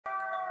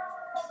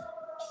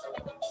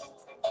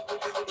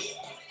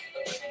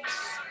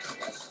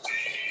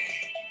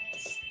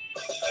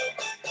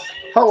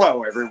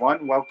Hello,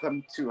 everyone.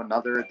 Welcome to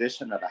another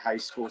edition of the High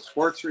School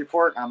Sports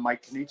Report. I'm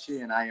Mike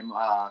Kenichi, and I am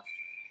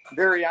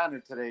very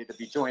honored today to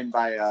be joined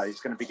by, he's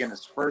going to begin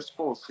his first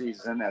full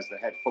season as the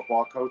head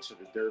football coach of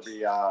the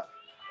Derby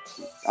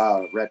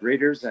Red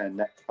Raiders.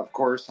 And, of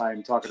course,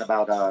 I'm talking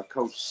about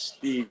Coach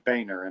Steve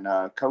Bainer.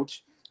 And,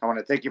 Coach, I want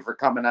to thank you for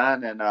coming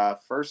on. And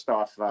first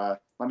off,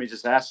 let me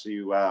just ask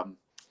you,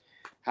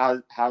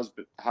 how's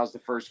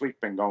the first week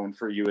been going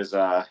for you as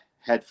a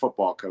head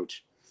football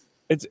coach?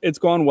 It's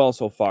gone well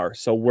so far.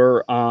 So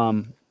we're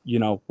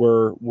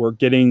we're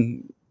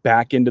getting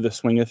back into the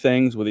swing of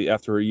things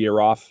after a year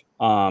off.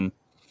 Some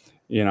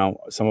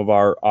of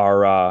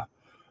our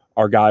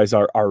guys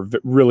are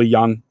really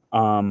young.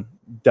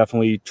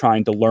 Definitely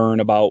trying to learn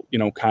about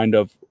kind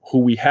of who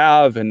we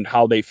have and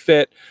how they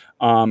fit.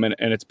 And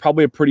it's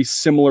probably a pretty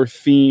similar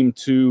theme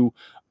to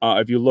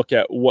if you look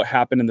at what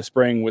happened in the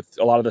spring with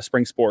a lot of the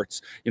spring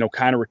sports,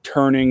 kind of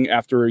returning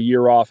after a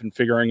year off and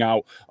figuring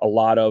out a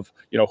lot of,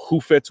 who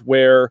fits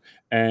where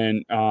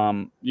and,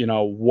 how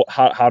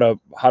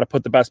to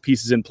put the best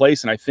pieces in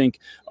place. And I think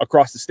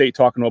across the state,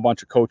 talking to a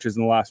bunch of coaches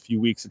in the last few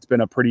weeks, it's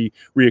been a pretty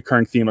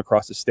reoccurring theme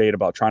across the state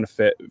about trying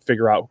to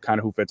figure out kind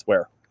of who fits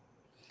where.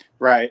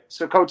 Right.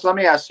 So, Coach, let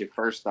me ask you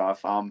first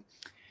off,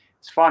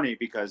 it's funny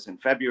because in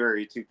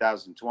February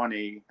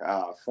 2020,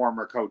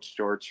 former coach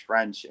George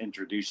French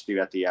introduced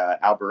you at the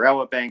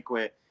Albarella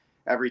banquet.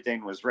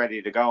 Everything was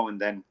ready to go. And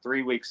then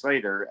 3 weeks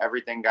later,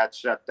 everything got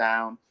shut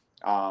down.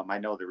 I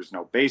know there was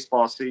no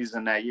baseball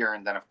season that year.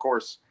 And then, of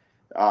course,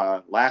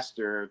 last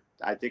year,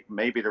 I think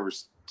maybe there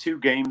was 2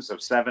 games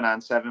of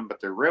 7-on-7,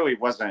 but there really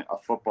wasn't a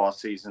football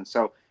season.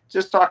 So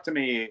just talk to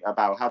me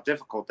about how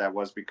difficult that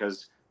was,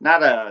 because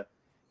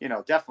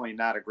definitely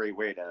not a great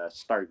way to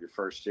start your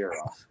first year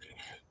off.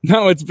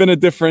 No, it's been a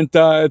different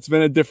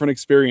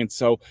experience.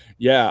 So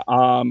yeah,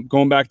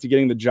 going back to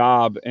getting the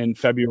job in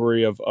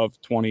February of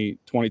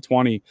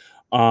 2020,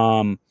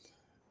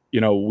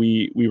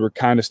 we were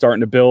kind of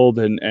starting to build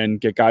and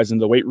get guys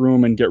into the weight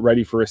room and get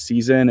ready for a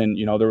season. And,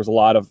 there was a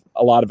lot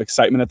of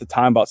excitement at the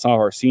time about some of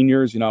our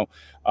seniors,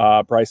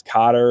 Bryce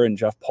Cotter and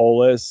Jeff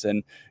Polis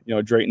and,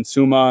 Drayton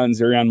Suma and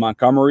Zarion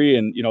Montgomery.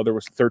 And, there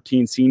was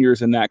 13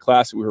 seniors in that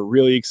class that we were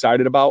really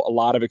excited about. A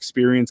lot of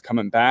experience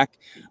coming back,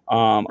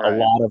 right.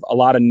 a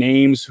lot of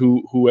names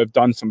who have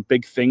done some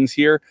big things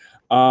here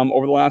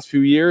over the last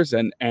few years.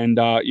 And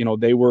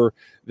they were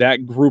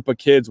that group of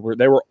kids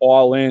they were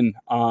all in,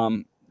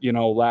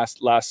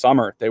 last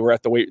summer. They were in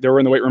the weight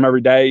room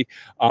every day.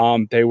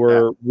 They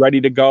were ready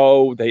to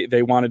go.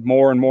 They wanted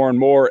more and more and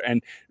more.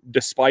 And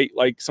despite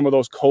like some of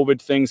those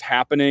COVID things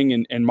happening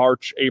in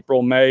March,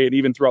 April, May, and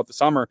even throughout the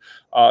summer,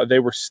 they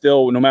were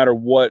still, no matter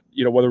what,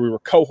 whether we were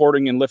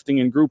cohorting and lifting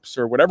in groups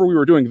or whatever we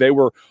were doing, they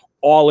were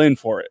all in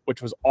for it,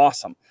 which was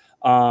awesome.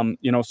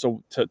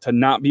 So to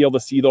not be able to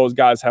see those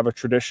guys have a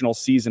traditional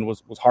season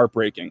was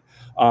heartbreaking.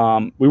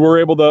 We were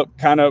able to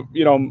kind of,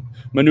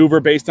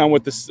 maneuver based on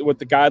what the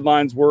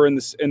guidelines were in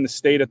the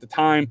state at the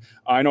time.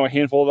 I know a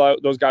handful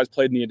of those guys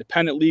played in the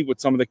independent league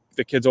with some of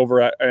the kids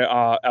over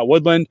at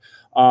Woodland.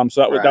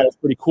 So that was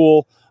pretty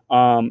cool.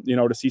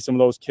 To see some of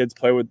those kids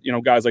play with,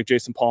 guys like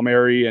Jason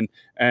Palmieri and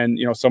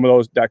some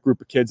of that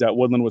group of kids at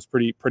Woodland was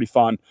pretty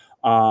fun.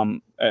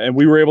 And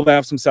we were able to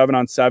have some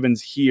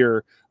 7-on-7s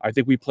here. I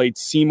think we played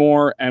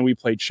Seymour and we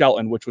played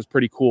Shelton, which was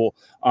pretty cool.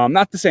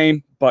 Not the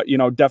same, but,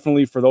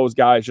 definitely for those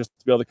guys just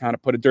to be able to kind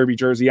of put a Derby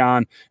jersey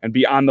on and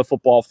be on the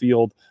football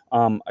field.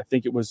 I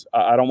think it was,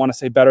 I don't want to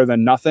say better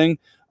than nothing,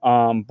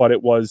 but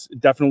it was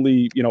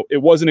definitely,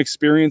 it was an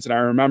experience. And I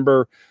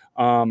remember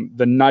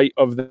the night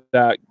of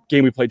that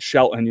game we played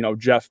Shelton,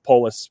 Jeff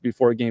Polis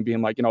before the game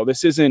being like,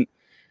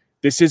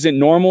 this isn't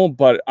normal,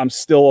 but I'm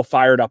still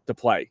fired up to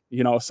play,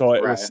 so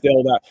it was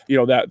still that,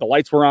 that the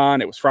lights were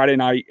on, it was Friday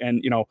night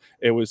and,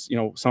 it was,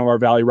 some of our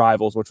Valley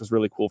rivals, which was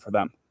really cool for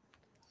them.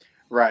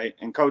 Right.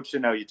 And Coach,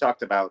 you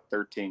talked about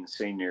 13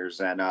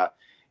 seniors and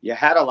you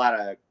had a lot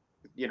of,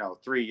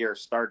 3-year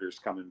starters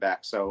coming back.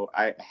 So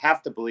I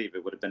have to believe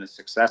it would have been a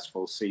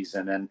successful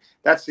season. And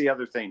that's the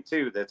other thing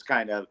too, that's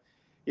kind of,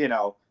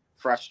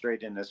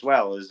 frustrating as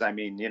well is,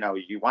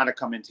 you want to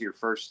come into your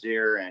first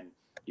year and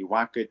you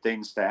want good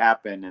things to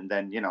happen. And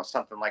then,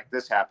 something like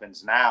this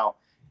happens now,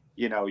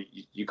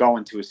 you go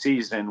into a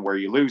season where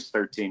you lose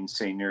 13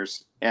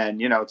 seniors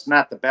and, it's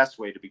not the best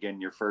way to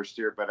begin your first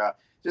year, but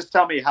just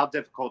tell me how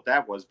difficult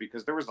that was,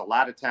 because there was a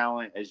lot of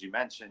talent, as you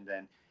mentioned.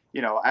 And,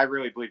 I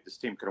really believe this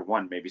team could have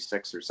won maybe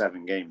 6 or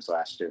 7 games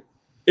last year.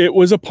 It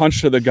was a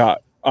punch to the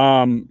gut.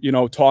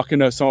 Talking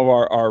to some of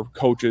our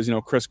coaches,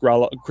 Chris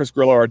Grillo,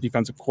 our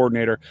defensive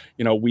coordinator,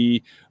 when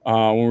we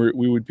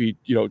would be,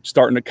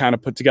 starting to kind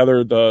of put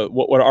together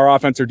what our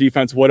offense or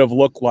defense would have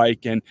looked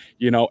like. And,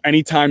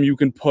 anytime you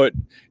can put,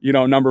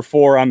 number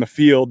 4 on the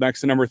field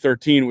next to number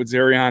 13 with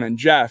Zarion and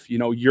Jeff, you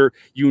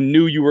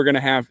knew you were going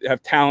to have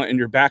talent in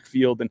your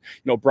backfield. And,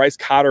 Bryce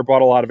Cotter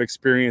brought a lot of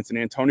experience and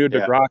Antonio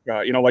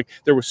DeGraca,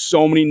 there was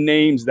so many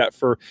names that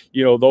for,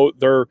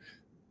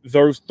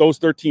 those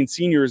 13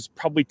 seniors,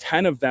 probably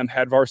 10 of them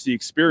had varsity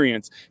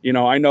experience.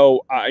 I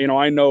know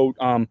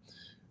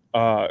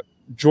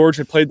George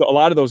had played a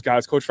lot of those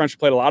guys. Coach French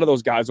played a lot of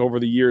those guys over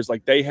the years.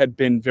 Like, they had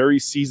been very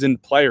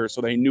seasoned players,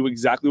 so they knew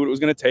exactly what it was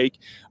going to take.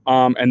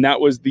 And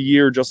that was the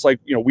year, just like,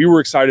 we were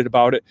excited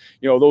about it.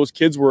 Those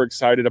kids were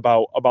excited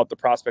about the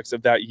prospects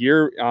of that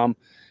year. I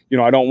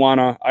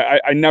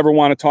never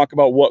want to talk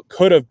about what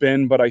could have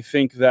been, but I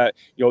think that,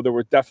 there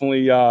were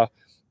definitely,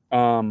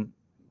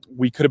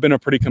 we could have been a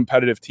pretty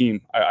competitive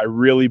team.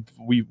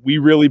 We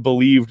really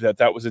believed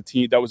that was a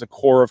team, that was a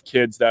core of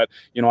kids that,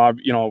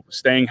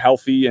 staying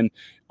healthy, and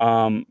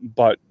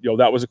but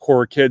that was a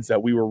core of kids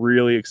that we were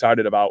really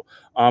excited about.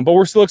 But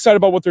we're still excited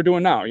about what they're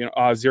doing now.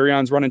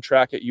 Zirion's running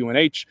track at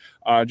UNH.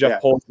 Jeff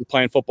Polis is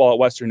playing football at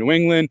Western New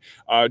England.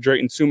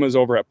 Drayton Suma's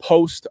over at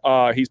Post.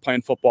 He's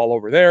playing football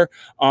over there.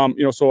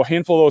 So a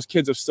handful of those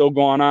kids have still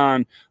gone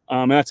on.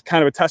 And that's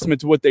kind of a testament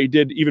to what they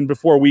did even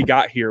before we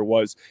got here.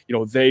 Was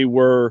they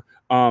were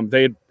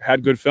they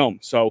had good film,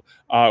 so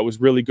it was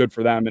really good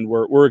for them, and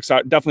we're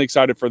excited, definitely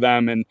excited for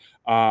them. And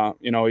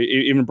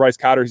even Bryce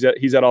Cotter,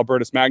 he's at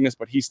Albertus Magnus,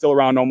 but he's still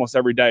around almost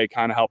every day,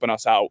 kind of helping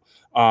us out,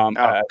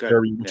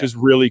 which is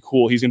really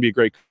cool. He's going to be a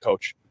great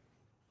coach.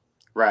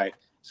 Right.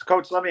 So,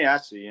 Coach, let me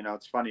ask you.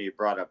 It's funny you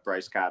brought up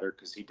Bryce Cotter,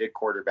 because he did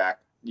quarterback,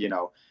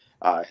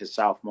 his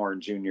sophomore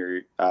and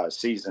junior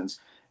seasons,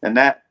 and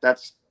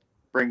that's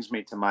brings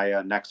me to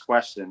my next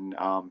question.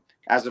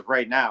 As of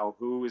right now,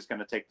 who is going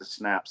to take the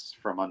snaps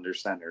from under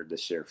center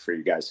this year for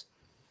you guys?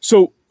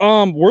 So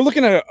we're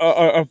looking at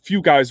a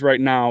few guys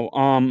right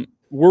now.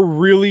 We're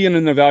really in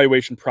an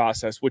evaluation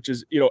process, which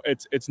is,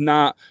 it's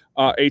not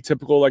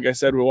atypical, like I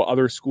said, what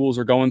other schools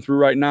are going through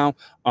right now.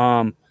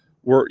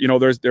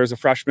 There's a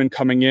freshman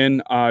coming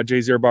in,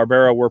 Jazier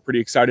Barbera. We're pretty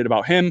excited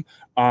about him.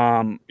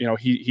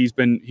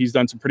 He's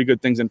done some pretty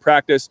good things in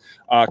practice.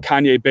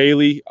 Kanye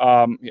Bailey,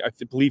 I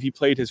believe he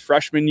played his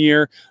freshman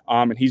year,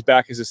 and he's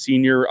back as a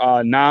senior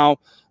now.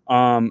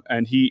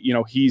 And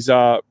he's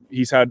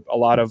had a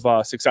lot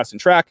of success in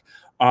track,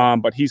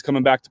 but he's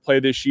coming back to play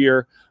this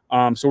year.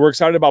 So we're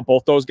excited about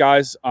both those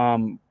guys.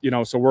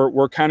 So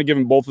we're kind of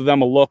giving both of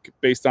them a look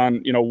based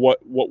on,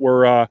 what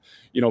we're,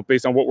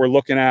 based on what we're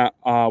looking at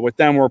with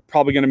them. We're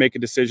probably going to make a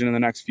decision in the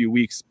next few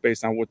weeks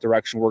based on what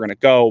direction we're going to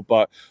go.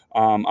 But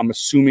I'm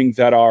assuming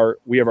that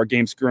we have our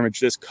game scrimmage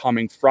this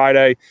coming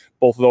Friday.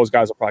 Both of those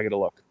guys will probably get a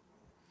look.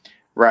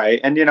 Right.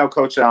 And,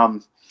 Coach,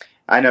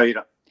 I know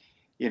you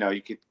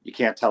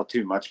can't tell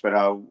too much, but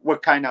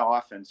what kind of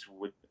offense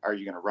are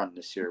you going to run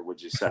this year,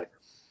 would you say?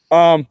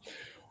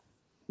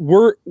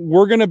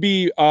 We're going to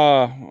be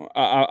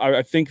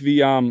I think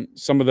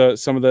some of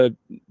the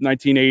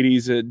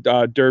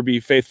 1980s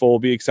Derby faithful will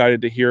be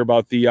excited to hear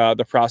about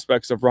the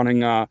prospects of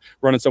running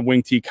some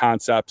wing tee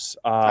concepts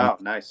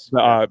nice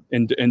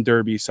in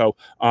Derby. So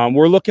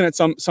we're looking at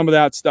some of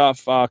that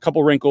stuff, a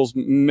couple wrinkles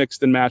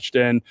mixed and matched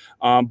in,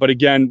 but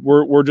again,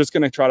 we're just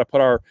going to try to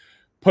put our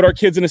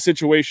kids in a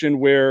situation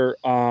where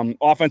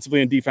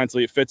offensively and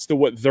defensively it fits to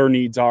what their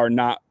needs are.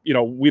 Not,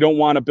 we don't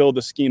want to build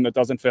a scheme that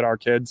doesn't fit our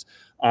kids.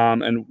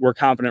 And we're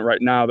confident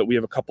right now that we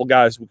have a couple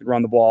guys who can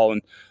run the ball.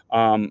 And,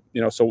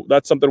 so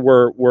that's something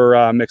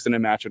we're mixing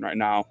and matching right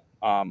now.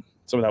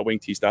 Some of that wing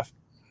tee stuff.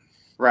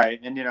 Right.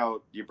 And,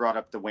 you brought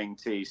up the wing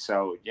tee.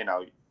 So,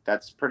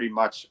 that's pretty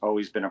much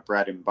always been a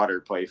bread and butter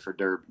play for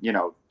Derby,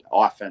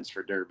 offense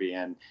for Derby.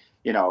 And,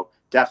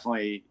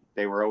 definitely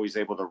they were always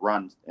able to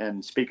run.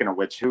 And speaking of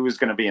which, who is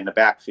going to be in the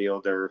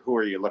backfield, or who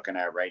are you looking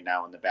at right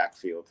now in the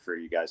backfield for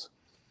you guys?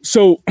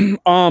 So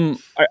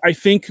I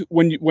think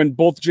when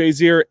both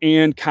Jazier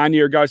and Kanye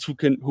are guys who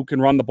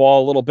can run the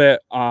ball a little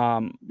bit,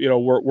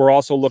 we're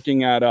also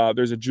looking at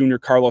there's a junior,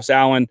 Carlos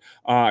Allen.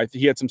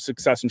 He had some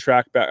success in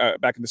track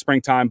back in the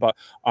springtime, but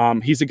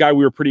he's a guy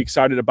we were pretty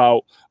excited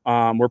about.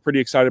 We're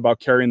pretty excited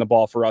about carrying the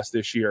ball for us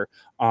this year.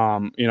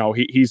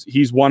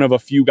 He's one of a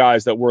few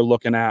guys that we're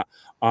looking at.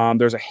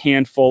 There's a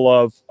handful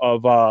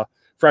of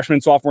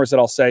freshmen, sophomores that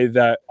I'll say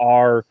that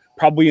are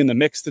probably in the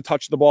mix to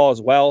touch the ball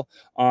as well.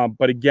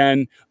 But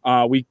again,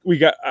 I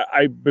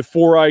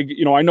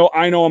know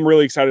I'm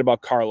really excited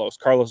about Carlos.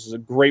 Carlos is a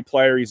great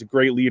player. He's a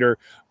great leader.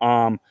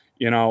 But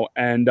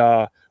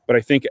I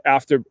think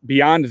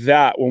beyond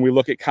that, when we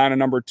look at kind of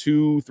number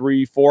 2,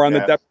 3, 4 on the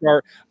depth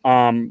chart,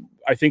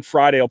 I think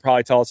Friday will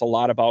probably tell us a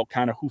lot about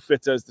kind of who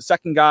fits as the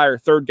second guy or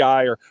third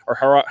guy or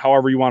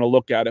however you want to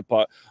look at it.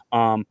 But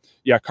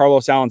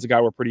Carlos Allen's a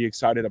guy we're pretty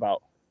excited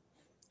about.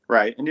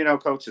 Right. And,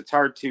 Coach, it's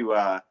hard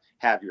to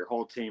have your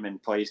whole team in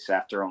place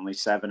after only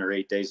 7 or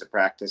 8 days of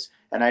practice.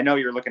 And I know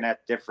you're looking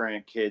at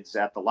different kids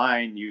at the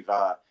line.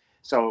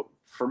 So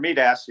for me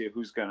to ask you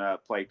who's going to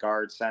play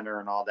guard, center,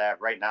 and all that,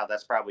 right now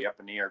that's probably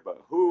up in the air. But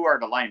who are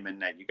the linemen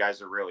that you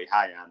guys are really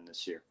high on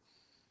this year?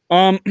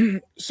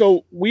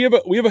 So we have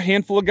a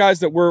handful of guys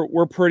that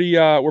we're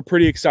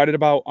pretty excited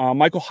about.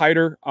 Michael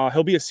Hyder,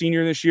 he'll be a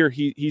senior this year.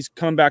 He's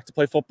coming back to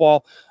play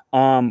football.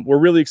 We're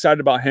really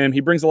excited about him. He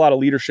brings a lot of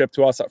leadership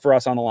for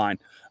us on the line.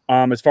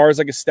 As far as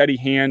like a steady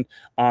hand,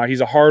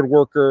 he's a hard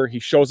worker. He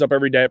shows up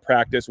every day at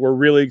practice. We're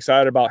really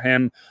excited about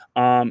him,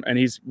 and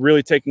he's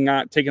really taking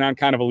on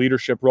kind of a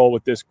leadership role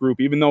with this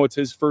group, even though it's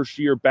his first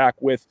year back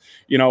with,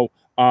 going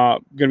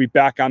to be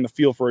back on the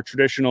field for a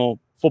traditional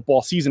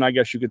football season, I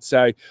guess you could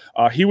say.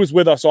 He was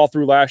with us all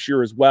through last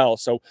year as well.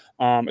 So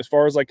as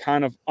far as like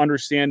kind of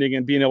understanding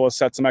and being able to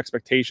set some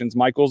expectations,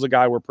 Michael's a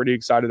guy we're pretty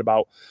excited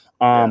about.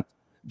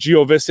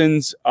 Gio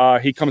Vissens,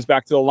 he comes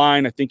back to the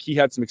line. I think he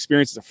had some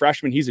experience as a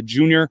freshman. He's a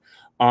junior,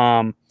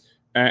 and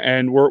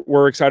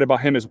we're excited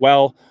about him as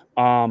well.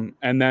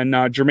 And then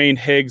Jermaine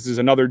Higgs is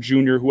another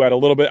junior who had a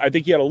little bit. I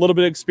think he had a little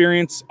bit of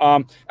experience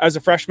as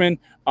a freshman.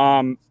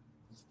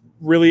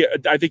 Really,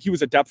 I think he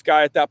was a depth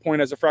guy at that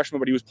point as a freshman,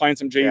 but he was playing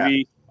some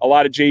JV, a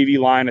lot of JV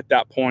line at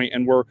that point,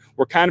 and we're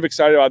kind of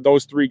excited about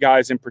those three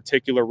guys in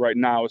particular right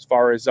now as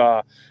far as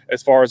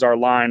our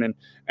line.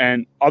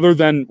 And other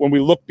than when we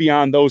look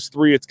beyond those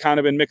three, it's kind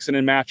of been mixing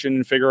and matching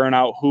and figuring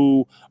out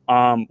who.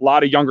 A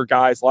lot of younger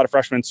guys, a lot of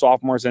freshmen,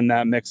 sophomores in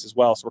that mix as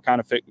well. So we're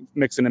kind of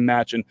mixing and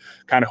matching,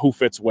 kind of who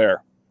fits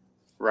where.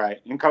 Right.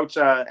 And Coach,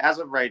 as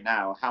of right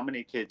now, how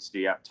many kids do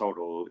you have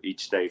total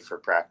each day for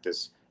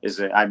practice? Is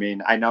it, I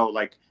mean, I know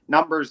like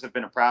numbers have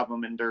been a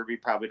problem in Derby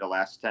probably the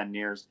last 10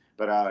 years,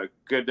 but a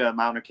good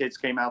amount of kids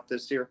came out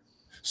this year.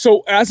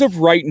 So as of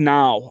right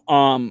now,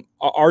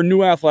 our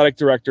new athletic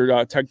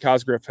director, Ted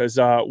Cosgriff, has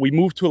we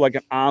moved to like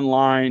an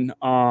online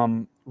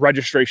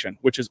registration,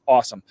 which is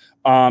awesome.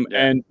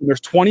 And there's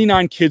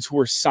 29 kids who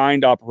are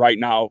signed up right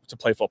now to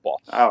play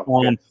football.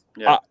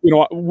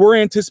 We're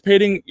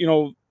anticipating,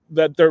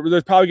 that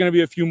there's probably going to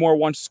be a few more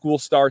once school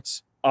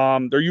starts.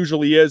 There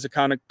usually is a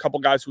kind of couple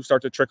guys who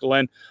start to trickle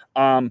in.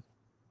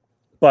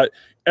 But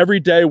every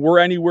day we're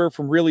anywhere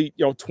from really,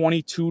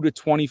 22 to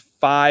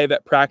 25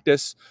 at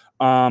practice.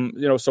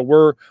 So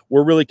we're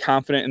really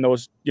confident in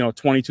those,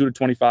 22 to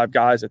 25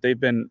 guys that they've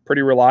been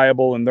pretty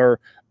reliable, and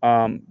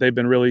they've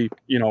been really,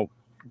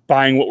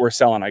 buying what we're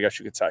selling, I guess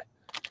you could say.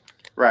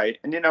 Right.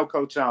 And,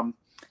 Coach,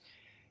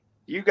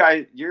 you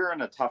guys, you're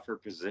in a tougher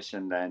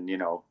position than,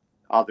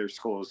 other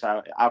schools.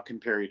 I'll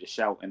compare you to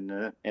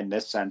Shelton in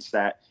this sense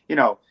that,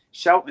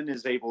 Shelton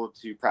is able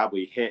to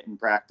probably hit and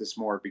practice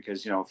more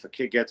because, if a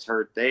kid gets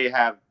hurt, they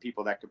have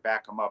people that could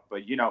back them up.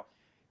 But,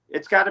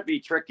 it's got to be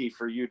tricky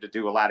for you to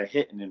do a lot of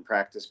hitting in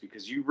practice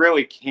because you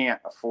really can't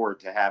afford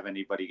to have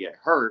anybody get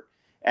hurt.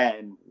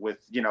 And with,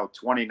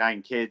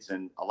 29 kids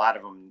and a lot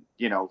of them,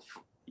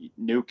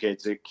 new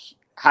kids,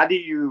 how do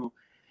you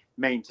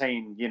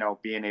maintain,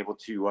 being able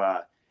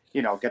to,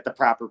 get the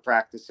proper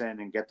practice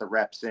in and get the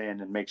reps in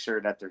and make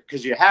sure that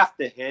because you have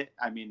to hit.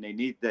 I mean, they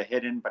need the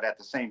hit in, but at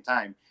the same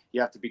time,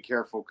 you have to be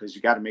careful because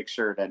you got to make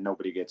sure that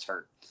nobody gets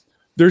hurt.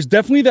 There's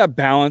definitely that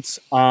balance.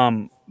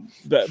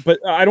 But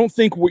I don't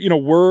think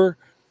we're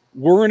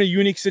in a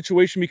unique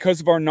situation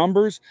because of our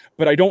numbers,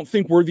 but I don't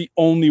think we're the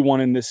only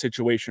one in this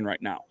situation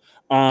right now.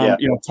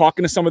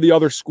 Talking to some of the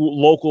other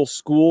local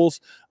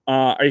schools,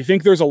 I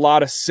think there's a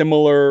lot of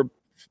similar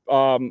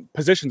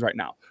positions right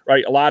now.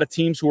 Right. A lot of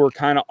teams who are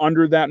kind of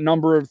under that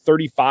number of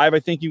 35, I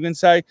think you can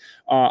say.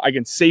 I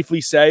can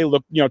safely say,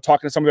 look,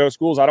 talking to some of the other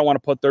schools, I don't want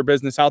to put their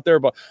business out there,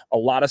 but a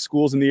lot of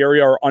schools in the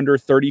area are under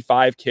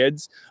 35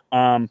 kids.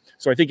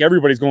 So I think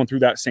everybody's going through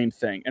that same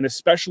thing. And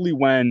especially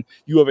when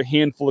you have a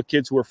handful of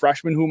kids who are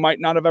freshmen who might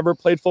not have ever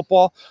played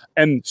football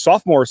and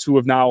sophomores who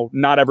have now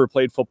not ever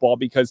played football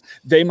because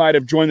they might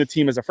have joined the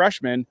team as a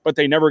freshman, but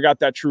they never got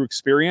that true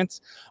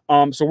experience.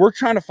 So we're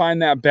trying to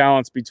find that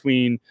balance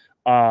between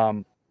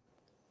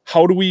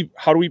how do we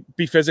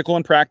be physical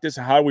in practice,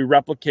 and how do we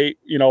replicate,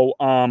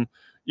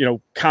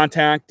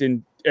 contact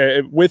and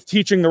with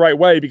teaching the right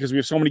way, because we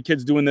have so many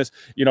kids doing this,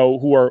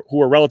 who are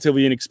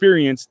relatively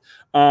inexperienced,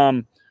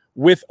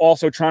 with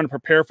also trying to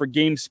prepare for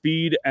game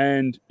speed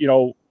and,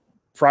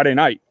 Friday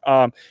night.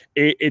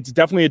 It's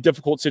definitely a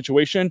difficult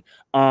situation.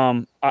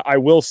 I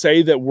will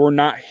say that we're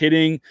not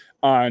hitting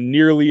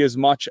nearly as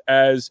much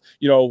as,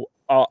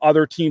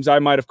 other teams I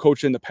might have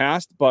coached in the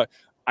past, but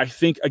I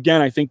think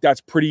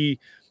that's pretty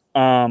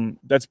like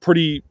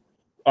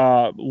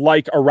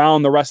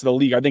around the rest of the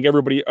league. I think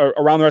everybody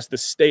around the rest of the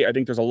state, I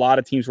think there's a lot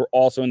of teams who are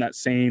also in that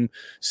same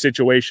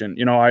situation.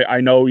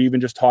 I know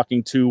even just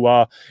talking to,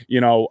 a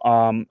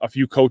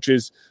few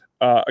coaches,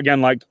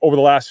 again, like over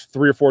the last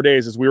 3 or 4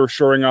 days, as we were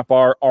shoring up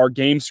our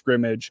game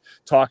scrimmage,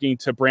 talking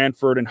to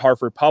Brantford and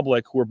Hartford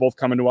Public, who are both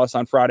coming to us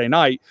on Friday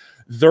night,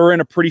 they're in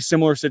a pretty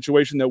similar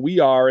situation that we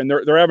are. And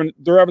they're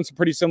having some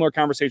pretty similar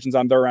conversations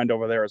on their end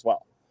over there as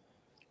well.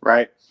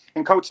 Right.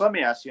 And Coach, let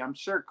me ask you, I'm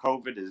sure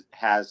COVID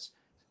has,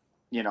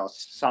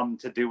 some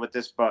to do with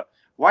this, but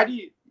why do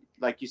you,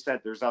 like you said,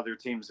 there's other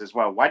teams as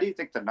well. Why do you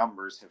think the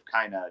numbers have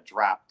kind of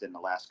dropped in the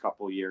last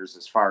couple of years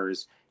as far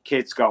as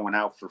kids going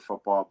out for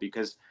football?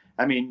 Because,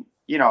 I mean,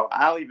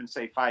 I'll even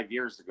say 5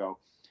 years ago,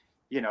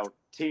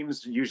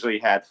 teams usually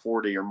had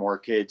 40 or more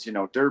kids.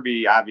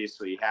 Derby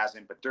obviously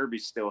hasn't, but Derby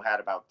still had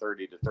about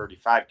 30 to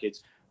 35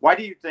 kids. Why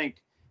do you think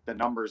the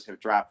numbers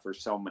have dropped for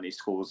so many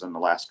schools in the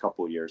last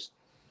couple of years?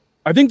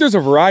 I think there's a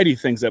variety of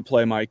things at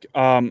play, Mike.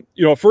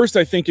 First,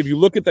 I think if you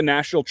look at the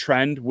national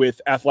trend with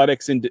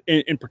athletics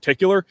in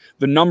particular,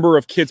 the number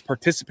of kids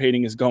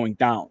participating is going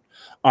down.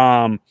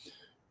 And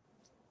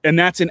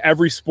that's in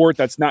every sport.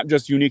 That's not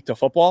just unique to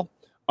football.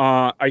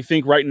 I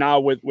think right now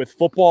with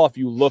football, if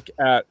you look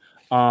at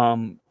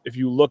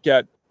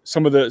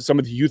some of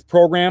the youth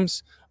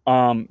programs,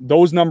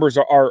 those numbers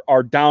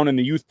are down in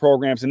the youth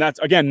programs, and that's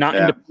again not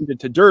independent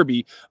to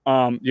Derby.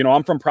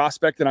 I'm from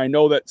Prospect, and I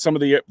know that some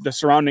of the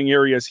surrounding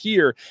areas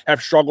here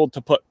have struggled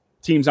to put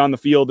teams on the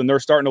field, and they're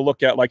starting to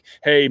look at like,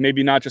 hey,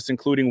 maybe not just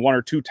including 1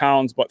 or 2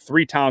 towns, but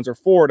 3 towns or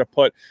 4 to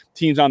put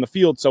teams on the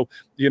field. So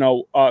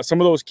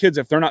some of those kids,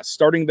 if they're not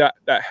starting that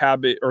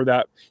habit or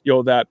that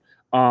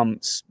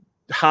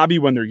hobby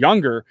when they're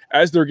younger,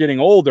 as they're getting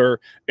older,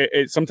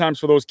 sometimes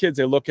for those kids,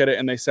 they look at it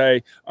and they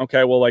say,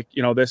 okay, well,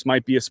 this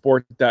might be a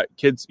sport that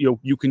kids,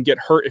 you can get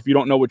hurt if you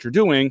don't know what you're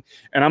doing.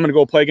 And I'm going to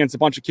go play against a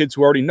bunch of kids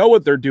who already know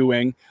what they're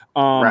doing.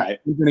 Right.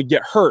 You're going to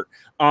get hurt.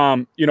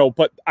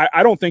 But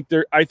I don't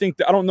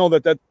know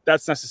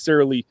that's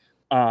necessarily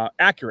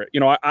accurate.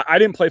 I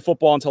didn't play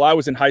football until I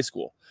was in high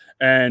school,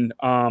 and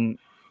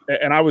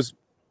I was,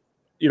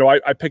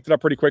 I picked it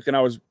up pretty quick, and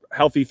I was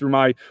healthy through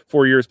my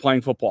 4 years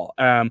playing football.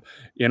 So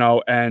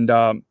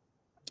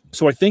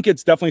I think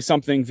it's definitely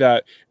something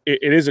that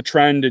it is a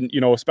trend. And,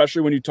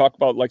 especially when you talk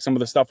about like some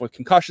of the stuff with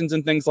concussions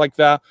and things like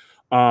that,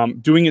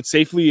 doing it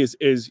safely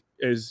is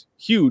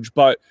huge.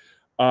 But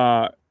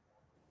the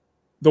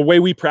way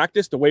we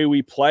practice, the way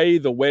we play,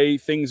 the way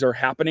things are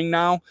happening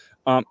now,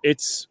 I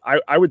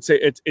would say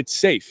it's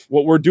safe.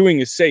 What we're doing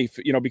is safe,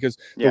 because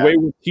the way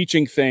we're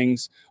teaching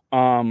things,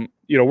 we're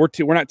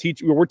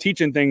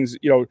teaching things,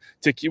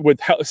 with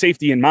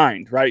safety in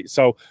mind. Right.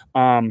 So,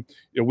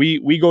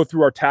 we go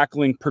through our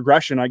tackling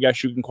progression, I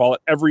guess you can call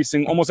it,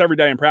 almost every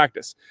day in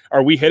practice.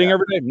 Are we hitting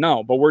every day?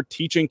 No, but we're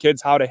teaching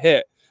kids how to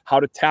hit, how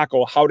to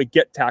tackle, how to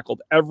get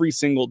tackled every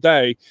single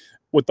day,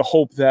 with the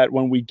hope that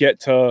when we get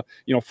to,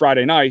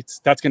 Friday nights,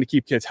 that's going to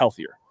keep kids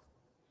healthier.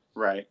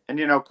 Right. And,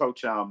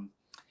 Coach,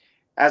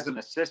 as an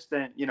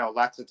assistant,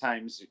 lots of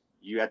times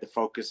you had to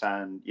focus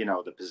on,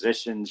 the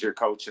positions you're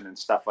coaching and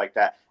stuff like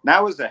that.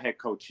 Now as a head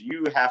coach,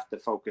 you have to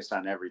focus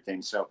on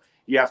everything. So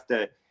you have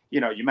to,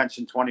 you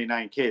mentioned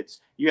 29 kids.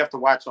 You have to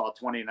watch all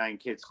 29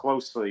 kids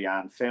closely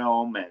on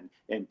film and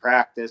in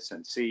practice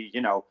and see,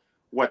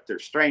 what their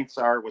strengths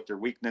are, what their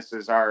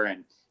weaknesses are.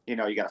 And,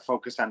 you got to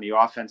focus on the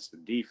offense, the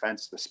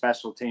defense, the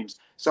special teams.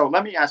 So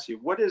let me ask you,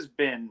 what has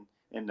been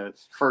in the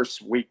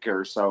first week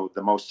or so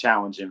the most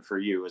challenging for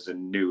you as a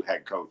new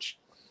head coach?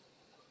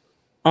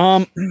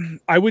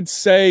 I would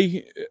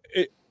say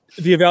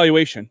the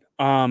evaluation.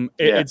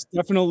 It's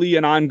definitely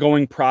an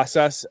ongoing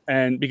process,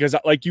 and because,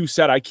 like you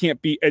said, I can't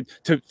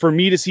for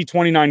me to see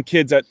 29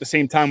 kids at the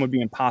same time would be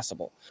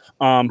impossible.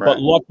 But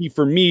lucky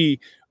for me,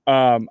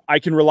 I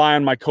can rely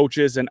on my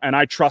coaches, and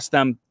I trust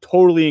them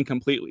totally and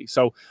completely.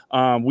 So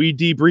we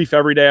debrief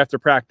every day after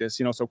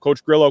practice. So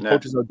Coach Grillo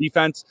coaches our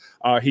defense.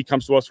 He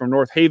comes to us from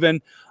North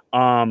Haven.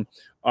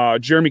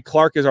 Jeremy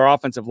Clark is our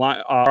offensive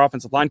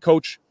line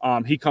coach.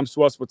 He comes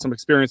to us with some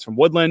experience from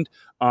Woodland,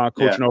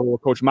 coaching over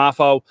with Coach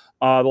Maffo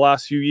the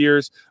last few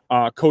years.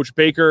 Coach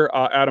Baker,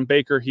 Adam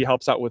Baker, he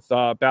helps out with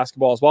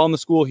basketball as well in the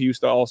school. He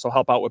used to also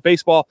help out with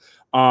baseball.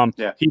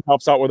 He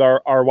helps out with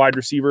our wide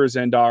receivers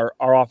and our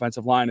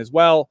offensive line as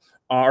well,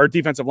 our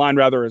defensive line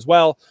rather as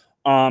well.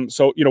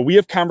 So, we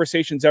have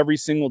conversations every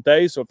single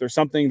day. So if there's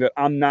something that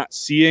I'm not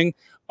seeing,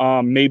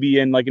 maybe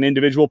in like an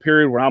individual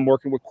period where I'm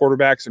working with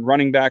quarterbacks and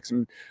running backs,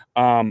 and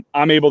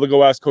I'm able to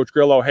go ask Coach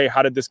Grillo, hey,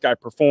 how did this guy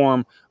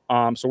perform?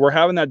 So we're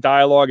having that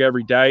dialogue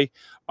every day.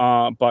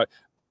 But,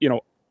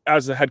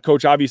 as a head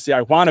coach, obviously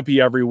I want to be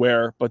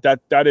everywhere, but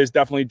that is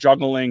definitely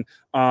juggling,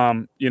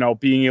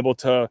 being able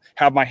to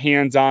have my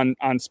hands on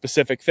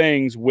specific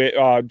things, with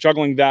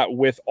juggling that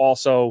with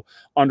also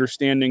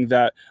understanding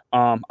that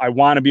I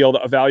want to be able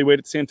to evaluate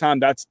at the same time.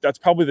 That's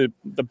probably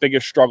the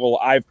biggest struggle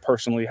I've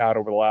personally had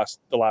over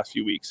the last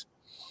few weeks.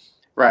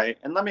 Right.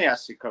 And let me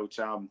ask you, Coach,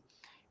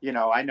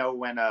 I know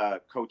when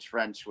Coach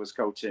French was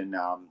coaching,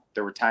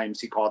 there were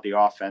times he called the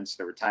offense,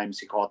 there were times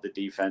he called the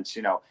defense.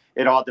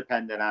 It all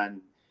depended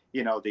on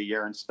the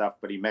year and stuff,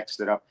 but he mixed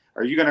it up.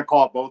 Are you going to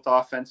call both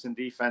offense and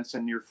defense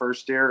in your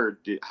first year, or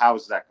how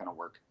is that going to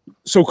work?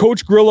 So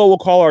Coach Grillo will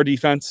call our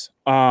defense.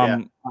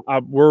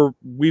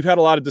 We've had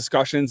a lot of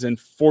discussions, and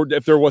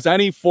if there was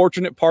any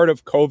fortunate part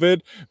of COVID,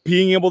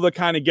 being able to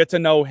kind of get to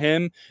know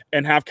him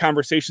and have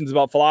conversations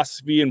about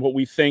philosophy and what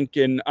we think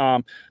and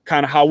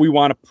kind of how we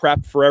want to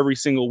prep for every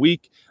single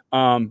week.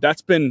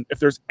 That's been, if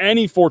there's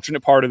any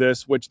fortunate part of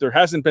this, which there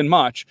hasn't been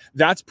much,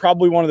 that's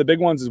probably one of the big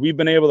ones, is we've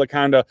been able to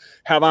kind of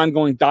have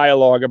ongoing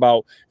dialogue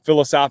about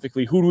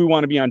philosophically, who do we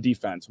want to be on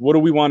defense? What do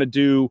we want to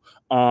do?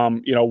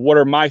 What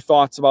are my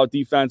thoughts about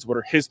defense? What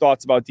are his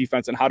thoughts about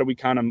defense? And how do we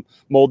kind of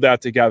mold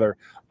that together?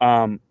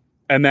 And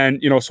And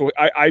then, so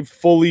I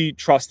fully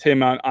trust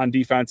him on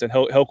defense, and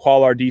he'll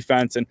call our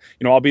defense, and,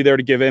 I'll be there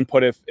to give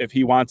input if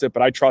he wants it,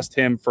 but I trust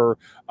him to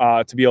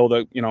be able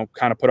to,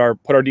 kind of put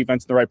our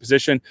defense in the right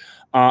position.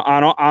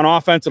 On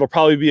offense, it'll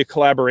probably be a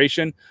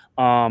collaboration.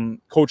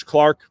 Coach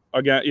Clark,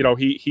 again,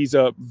 he's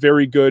a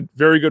very good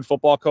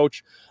football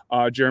coach,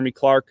 Jeremy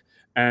Clark.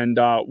 And,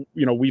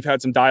 we've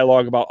had some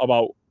dialogue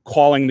about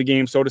calling the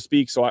game, so to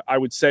speak. So I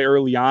would say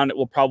early on, it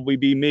will probably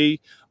be me,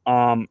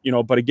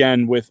 but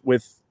again, with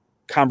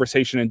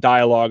conversation and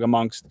dialogue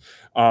amongst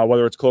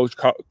whether it's Coach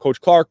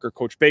Clark or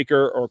Coach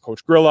Baker or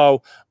Coach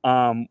Grillo,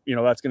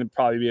 that's going to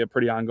probably be a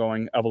pretty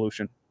ongoing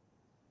evolution.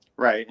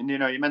 Right. And,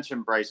 you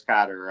mentioned Bryce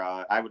Cotter.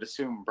 I would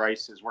assume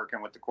Bryce is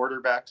working with the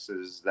quarterbacks.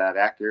 Is that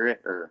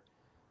accurate? Or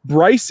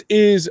Bryce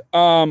is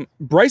kind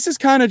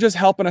of just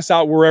helping us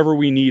out wherever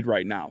we need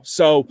right now.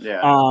 So,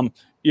 yeah.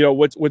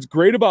 What's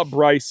great about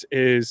Bryce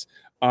is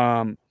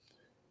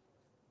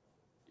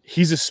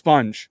he's a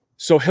sponge.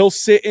 So he'll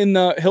sit in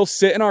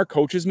our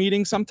coaches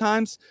meeting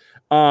sometimes.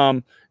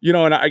 And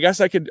I guess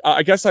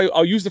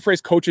I'll use the phrase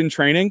coach in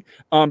training,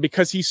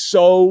 because he's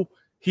so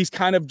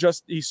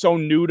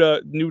new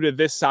to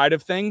this side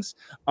of things.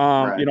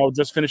 Right.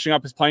 Just finishing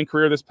up his playing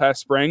career this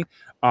past spring.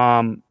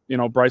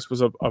 Bryce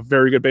was a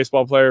very good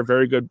baseball player,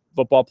 very good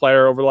football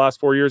player over the last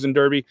 4 years in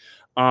Derby.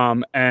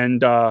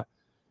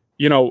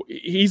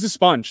 He's a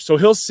sponge. So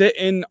he'll sit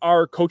in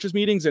our coaches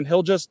meetings and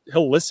he'll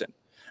listen.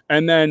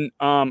 And then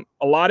a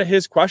lot of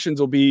his questions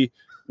will be,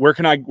 where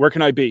can I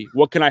be?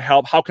 What can I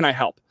help? How can I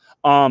help?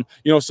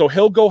 So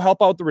he'll go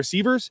help out the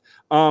receivers,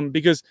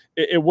 because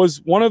it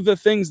was one of the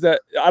things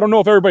that I don't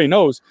know if everybody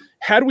knows.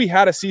 Had we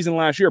had a season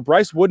last year,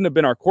 Bryce wouldn't have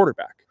been our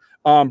quarterback.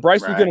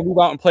 Bryce was going to move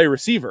out and play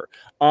receiver.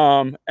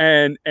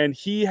 And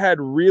he had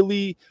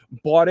really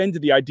bought into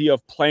the idea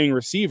of playing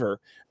receiver.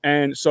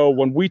 And so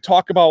when we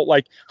talk about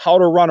like how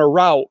to run a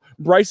route,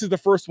 Bryce is the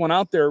first one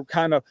out there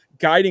kind of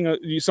guiding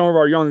some of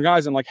our young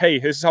guys and like, hey,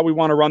 this is how we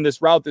want to run this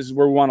route. This is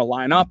where we want to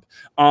line up.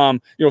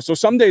 So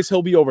some days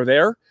he'll be over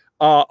there.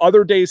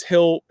 Other days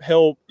he'll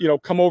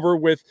come over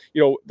with,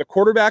 the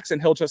quarterbacks, and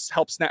he'll just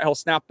he'll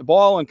snap the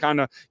ball and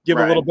kind of give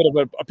a little bit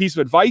of a piece of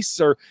advice,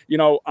 or,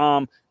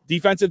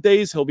 defensive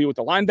days he'll be with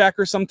the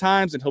linebackers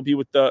sometimes, and he'll be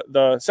with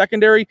the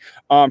secondary.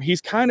 He's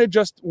kind of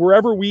just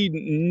wherever we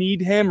need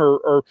him,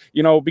 or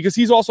because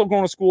he's also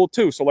going to school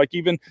too. So like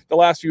even the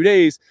last few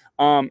days,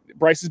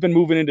 Bryce has been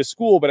moving into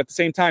school, but at the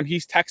same time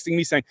he's texting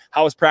me saying,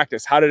 how was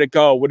practice? How did it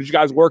go? What did you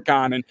guys work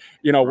on? And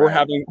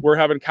we're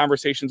having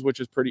conversations,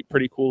 which is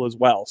pretty cool as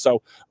well.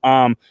 So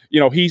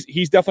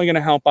he's definitely going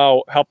to help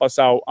us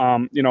out.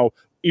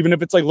 Even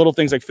if it's like little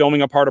things like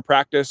filming a part of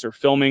practice or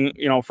filming,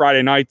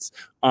 Friday nights,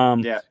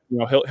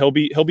 he'll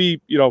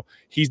be,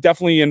 he's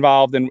definitely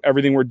involved in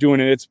everything we're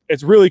doing. And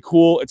it's really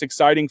cool. It's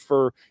exciting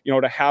for,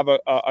 to have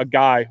a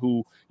guy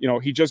who,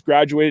 he just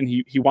graduated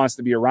and he wants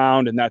to be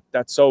around, and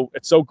it's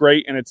so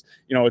great. And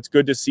it's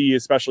good to see,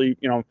 especially,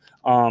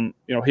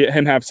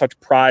 him have such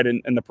pride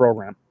in the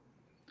program.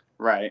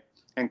 Right.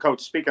 And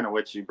Coach, speaking of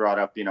which, you brought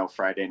up,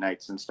 Friday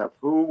nights and stuff.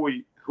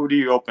 Who do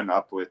you open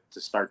up with to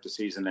start the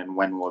season, and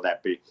when will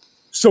that be?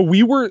 So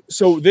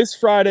this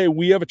Friday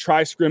we have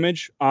a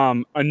scrimmage.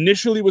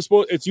 Initially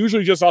it's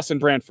usually just us and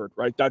Brantford,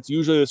 right? That's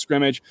usually the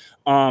scrimmage.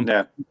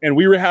 And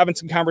we were having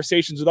some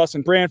conversations with us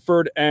and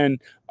Brantford, and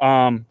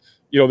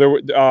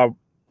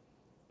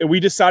we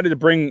decided to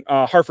bring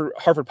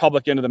Hartford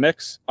Public into the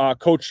mix.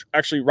 Coach,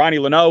 actually Ronnie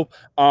Leno,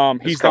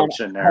 he's down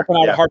helping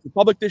out at Hartford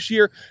Public this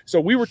year. So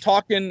we were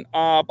talking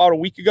about a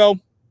week ago,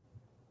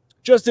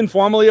 just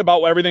informally,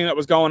 about everything that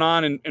was going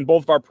on in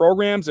both of our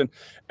programs.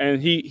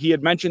 And he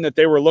had mentioned that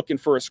they were looking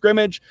for a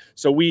scrimmage.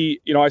 So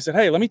I said,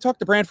 hey, let me talk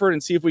to Brantford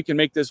and see if we can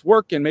make this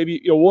work. And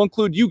maybe, we'll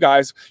include you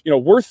guys.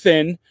 We're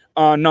thin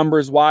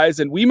numbers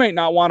wise, and we might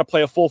not want to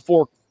play a full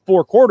four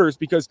quarters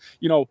because,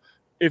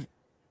 if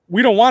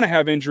we don't want to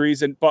have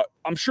injuries, but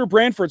I'm sure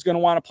Brantford's going to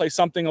want to play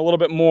something a little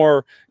bit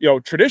more,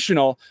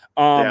 traditional.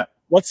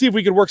 Let's see if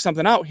we could work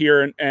something out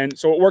here. And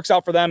so it works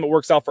out for them. It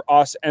works out for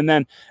us. And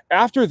then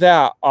after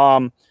that,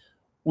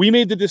 we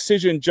made the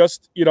decision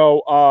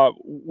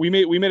we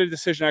made a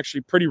decision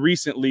actually pretty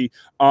recently.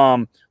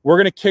 We're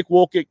going to kick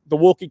the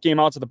Woolkit game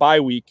out to the bye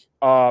week.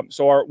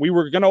 So we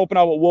were going to open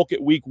up with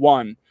Woolkit week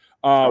 1.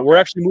 We're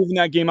actually moving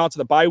that game out to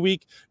the bye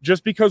week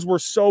just because we're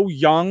so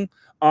young.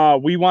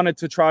 We wanted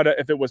to try to,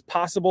 if it was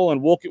possible, and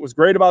Woolkit was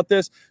great about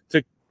this,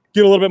 to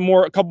get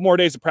a couple more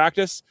days of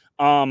practice,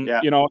 and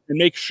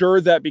make sure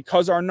that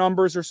because our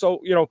numbers are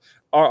so,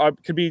 are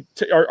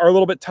a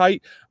little bit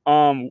tight.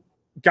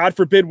 God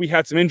forbid we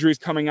had some injuries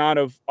coming out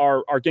of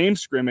our game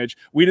scrimmage.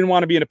 We didn't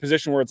want to be in a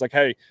position where it's like,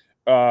 hey,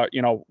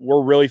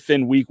 we're really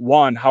thin week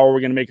 1. How are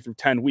we going to make it through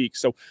 10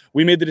 weeks? So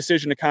we made the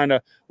decision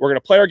to we're going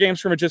to play our game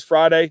scrimmage this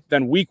Friday.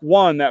 Then week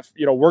 1, that,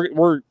 we're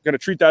going to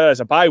treat that as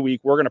a bye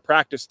week. We're going to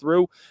practice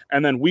through.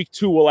 And then week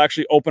 2, we'll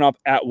actually open up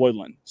at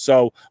Woodland.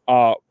 So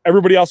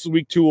everybody else's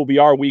week 2 will be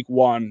our week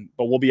 1,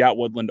 but we'll be at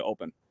Woodland to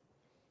open.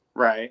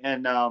 Right.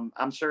 And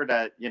I'm sure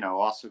that,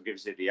 also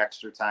gives you the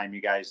extra time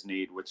you guys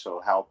need, which will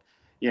help,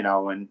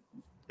 and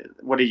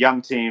with a young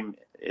team,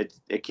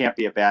 it can't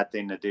be a bad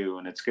thing to do,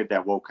 and it's good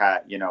that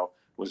Wolcott,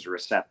 was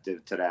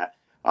receptive to that.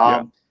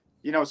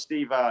 Yeah.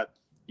 Steve,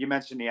 you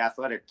mentioned the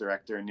athletic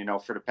director, and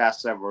for the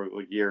past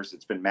several years,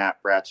 it's been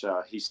Matt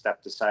Bradshaw. He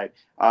stepped aside.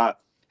 How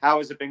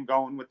has it been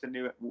going with the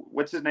new?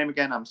 What's his name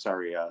again? I'm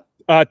sorry.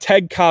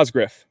 Ted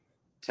Cosgriff.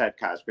 Ted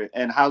Cosgriff.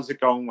 And how's it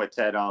going with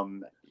Ted?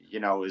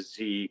 Is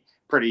he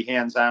pretty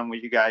hands-on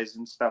with you guys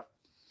and stuff?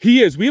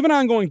 He is. We have an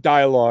ongoing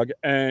dialogue,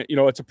 and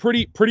it's a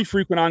pretty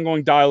frequent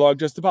ongoing dialogue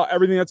just about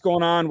everything that's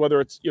going on, whether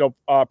it's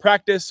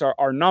practice,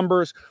 our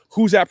numbers,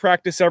 who's at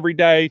practice every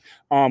day,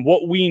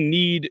 what we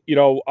need,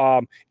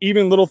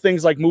 even little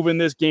things like moving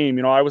this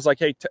game. I was like,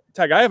 hey,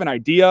 Teg, I have an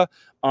idea.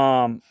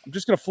 I'm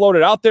just gonna float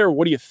it out there.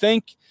 What do you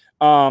think?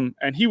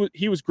 And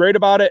he was great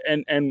about it,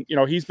 and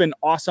he's been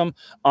awesome.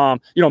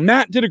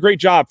 Matt did a great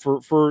job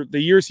for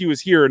the years he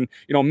was here, and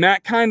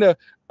Matt kind of.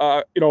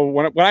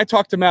 When I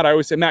talk to Matt, I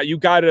always say, Matt, you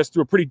guided us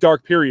through a pretty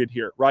dark period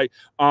here, right?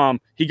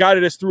 He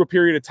guided us through a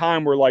period of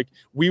time where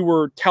we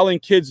were telling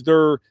kids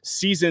their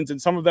seasons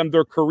and some of them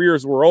their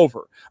careers were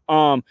over.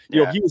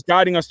 He was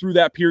guiding us through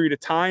that period of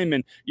time,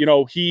 and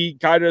he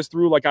guided us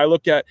through. I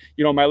look at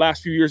my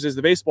last few years as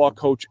the baseball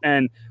coach,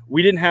 and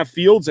we didn't have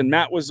fields, and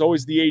Matt was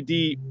always the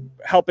AD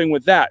helping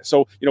with that.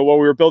 So while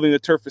we were building the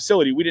turf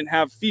facility, we didn't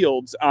have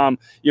fields.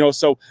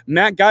 So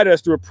Matt guided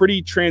us through a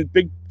pretty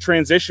big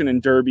transition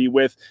in Derby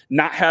with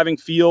not having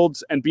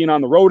fields and being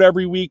on the road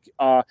every week,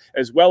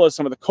 as well as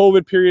some of the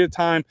COVID period of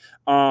time.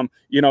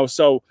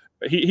 So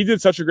he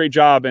did such a great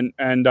job, and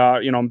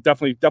I'm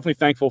definitely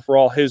thankful for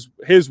all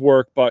his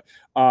work. But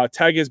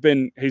Teg he's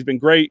been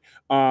great,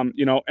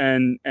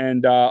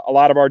 and a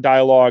lot of our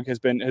dialogue has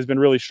been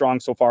really strong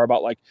so far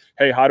about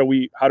hey, how do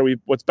we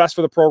what's best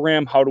for the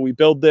program? How do we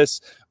build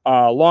this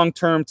long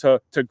term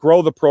to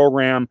grow the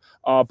program,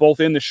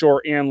 both in the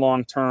short and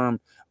long term?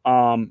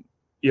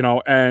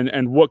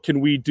 And what can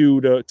we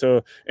do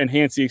to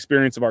enhance the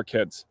experience of our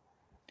kids?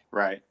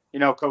 Right.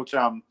 Coach,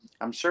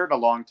 I'm sure the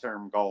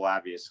long-term goal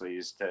obviously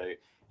is to,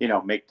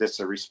 make this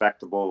a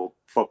respectable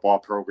football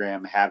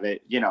program, have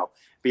it,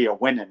 be a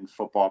winning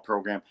football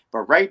program.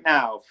 But right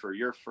now, for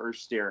your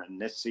first year in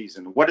this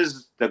season, what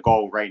is the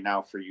goal right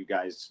now for you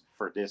guys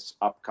for this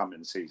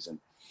upcoming season?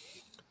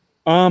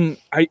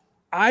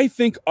 I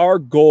think our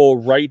goal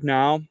right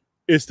now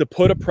is to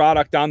put a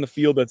product on the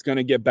field that's going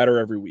to get better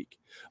every week.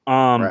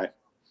 Right.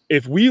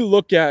 If we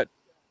look at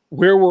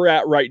where we're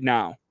at right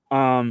now,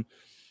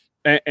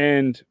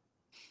 and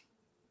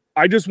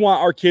I just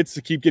want our kids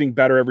to keep getting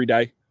better every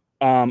day.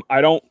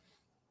 I don't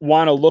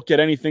want to look at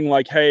anything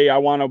like, hey, I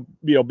want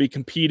to be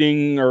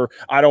competing, or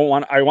I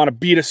want to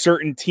beat a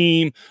certain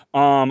team.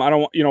 I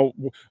don't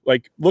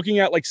looking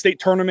at state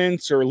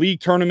tournaments or league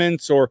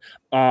tournaments or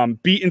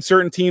beating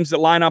certain teams that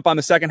line up on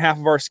the second half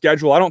of our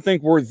schedule. I don't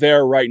think we're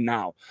there right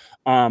now.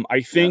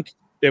 I think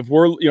if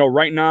we're,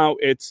 right now,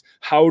 it's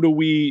how do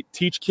we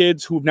teach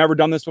kids who've never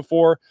done this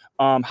before,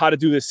 how to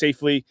do this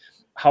safely?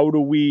 How do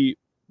we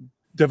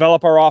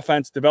develop our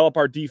offense, develop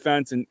our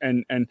defense,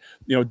 and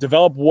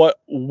develop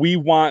what we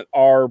want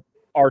our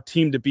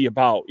team to be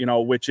about,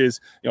 which is,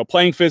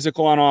 playing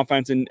physical on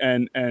offense and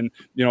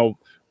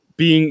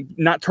being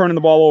not turning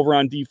the ball over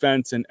on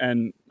defense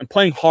and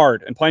playing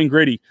hard and playing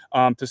gritty,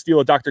 to steal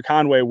a Dr.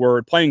 Conway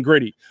word, playing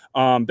gritty.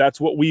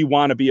 That's what we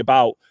want to be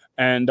about.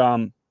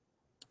 And,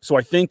 so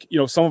I think,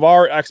 some of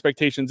our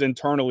expectations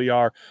internally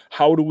are,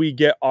 how do we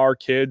get our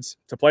kids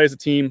to play as a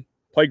team,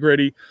 play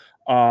gritty,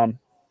 and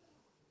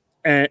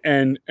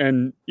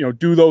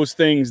do those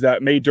things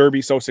that made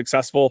Derby so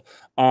successful,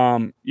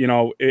 in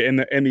the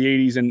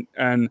 80s,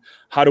 and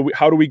how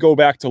do we go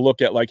back to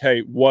look at hey,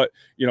 what,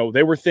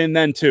 they were thin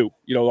then too,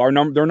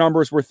 their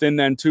numbers were thin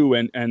then too,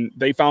 and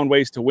they found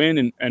ways to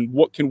win, and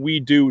what can we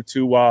do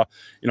to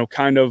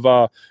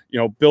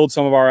build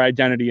some of our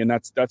identity, and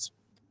that's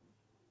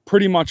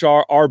pretty much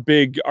our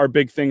big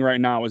thing right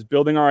now, is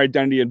building our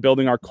identity and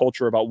building our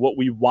culture about what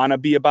we want to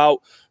be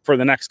about for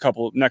the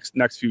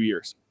next few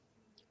years.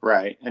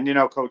 Right. And,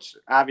 Coach,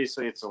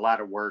 obviously it's a lot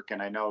of work,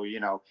 and I know,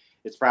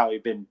 it's probably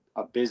been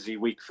a busy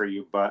week for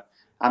you, but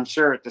I'm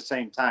sure at the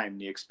same time,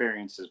 the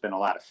experience has been a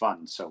lot of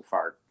fun so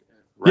far.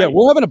 Right? Yeah,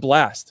 we're having a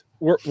blast.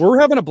 We're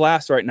having a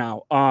blast right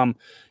now.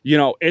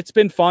 It's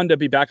been fun to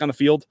be back on the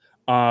field.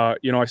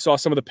 I saw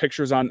some of the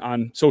pictures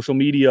on social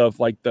media of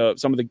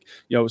some of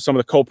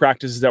the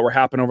co-practices that were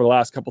happening over the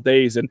last couple of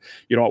days. And,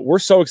 we're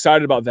so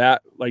excited about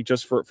that,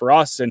 just for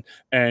us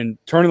and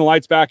turning the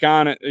lights back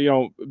on,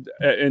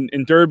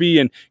 in Derby,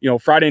 and,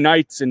 Friday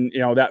nights, and,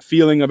 that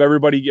feeling of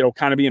everybody,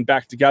 kind of being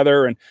back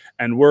together,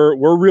 and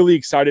we're really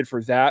excited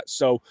for that.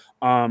 So,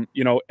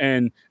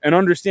 and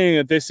understanding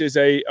that this is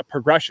a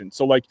progression.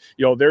 So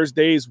there's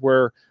days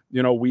where,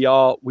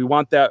 we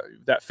want that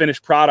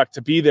finished product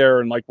to be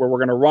there, and where we're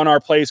going to run our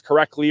plays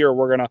correctly, or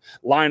we're going to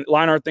line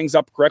our things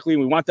up correctly,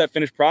 and we want that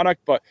finished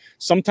product. But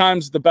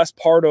sometimes the best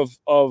part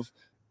of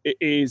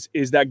is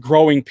that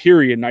growing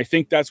period. And I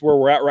think that's where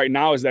we're at right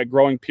now, is that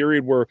growing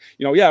period where,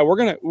 we're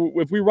going to,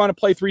 if we run a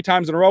play 3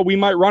 times in a row, we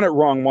might run it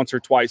wrong once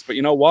or twice, but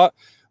you know what,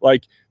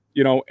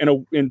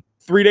 in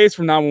 3 days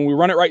from now, when we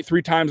run it right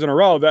 3 times in a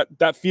row,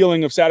 that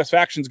feeling of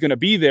satisfaction is going to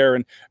be there.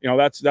 And,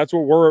 that's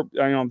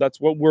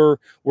what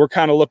we're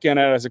kind of looking at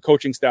as a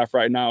coaching staff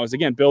right now, is,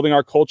 again, building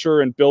our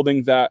culture and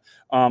building that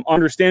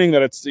understanding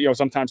that it's,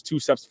 sometimes 2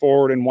 steps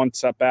forward and 1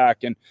 step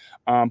back. And,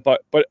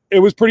 but it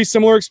was pretty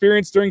similar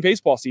experience during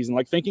baseball season.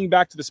 Like, thinking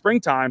back to the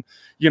springtime,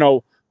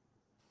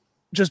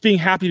 just being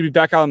happy to be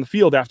back out on the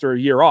field after a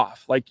year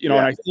off. Like, and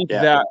I think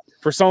that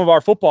for some of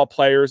our football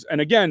players, and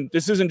again,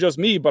 this isn't just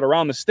me, but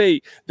around the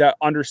state, that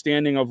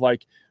understanding of,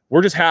 like,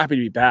 we're just happy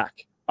to be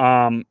back.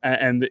 And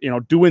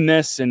doing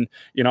this, and,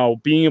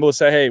 being able to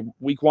say, hey,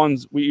 week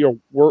 1's,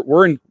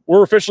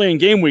 we're officially in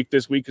game week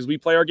this week because we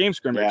play our game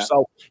scrimmage. Yeah.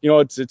 So,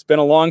 it's been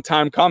a long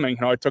time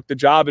coming. I took the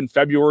job in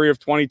February of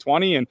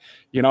 2020, and,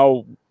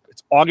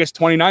 it's August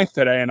 29th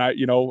today, and I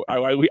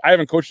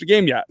haven't coached a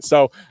game yet.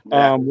 So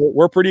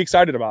we're pretty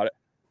excited about it.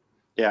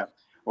 Yeah.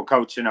 Well,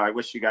 Coach, I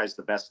wish you guys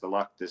the best of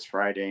luck this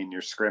Friday in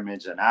your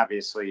scrimmage, and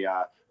obviously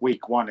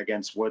week 1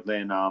 against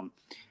Woodland.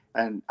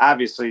 And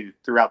obviously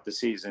throughout the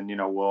season,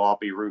 we'll all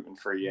be rooting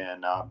for you.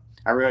 And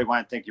I really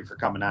want to thank you for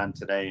coming on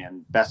today,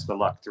 and best of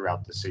luck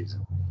throughout the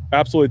season.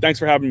 Absolutely. Thanks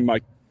for having me,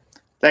 Mike.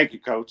 Thank you,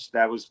 Coach.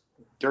 That was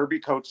Derby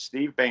coach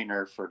Steve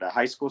Bainer for the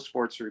High School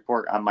Sports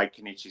Report. I'm Mike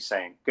Kenichi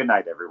saying good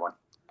night, everyone.